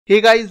Hey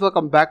guys,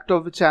 welcome back to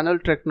our channel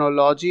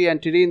Technology, and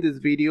today in this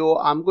video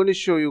I'm going to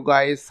show you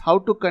guys how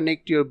to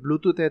connect your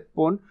Bluetooth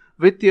headphone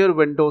with your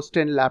Windows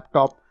 10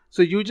 laptop.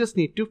 So you just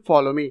need to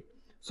follow me.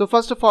 So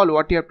first of all,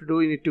 what you have to do,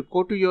 you need to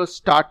go to your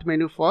start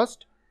menu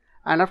first,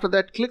 and after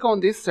that click on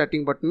this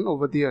setting button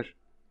over there.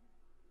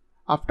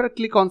 After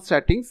click on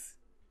settings,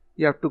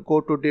 you have to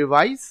go to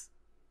device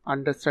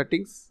under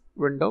settings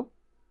window,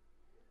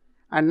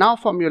 and now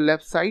from your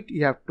left side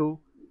you have to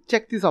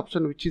check this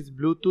option which is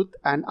Bluetooth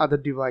and other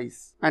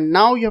device, and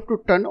now you have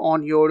to turn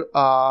on your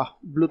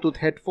Bluetooth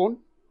headphone.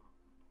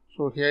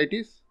 So here it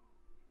is.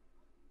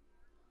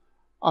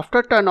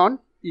 After turn on,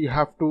 you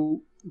have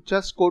to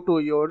just go to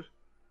your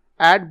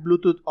add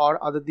Bluetooth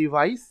or other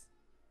device,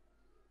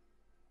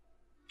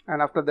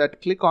 and after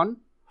that click on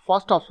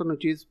first option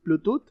which is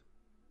Bluetooth,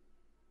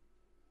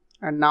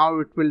 and now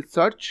it will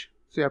search,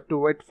 so you have to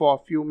wait for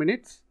a few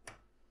minutes.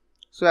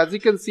 So as you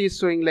can see, it's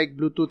showing like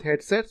Bluetooth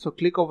headset, so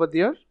click over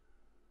there.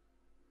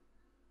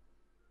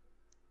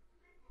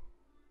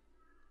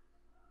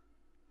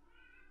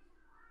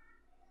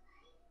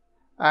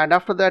 And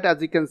after that,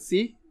 as you can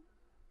see,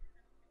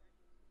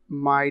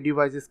 my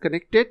device is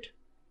connected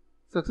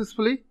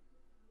successfully.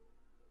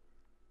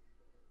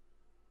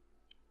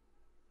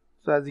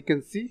 So as you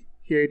can see,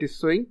 here it is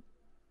showing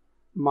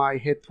my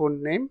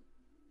headphone name.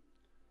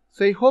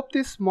 So I hope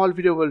this small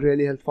video will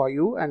really help for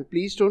you, and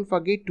please don't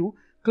forget to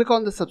click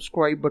on the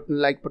subscribe button,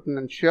 like button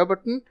and share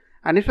button.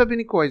 And if you have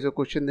any queries or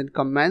question, then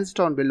comments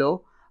down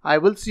below. I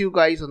will see you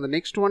guys on the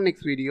next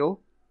video.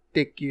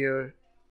 Take care.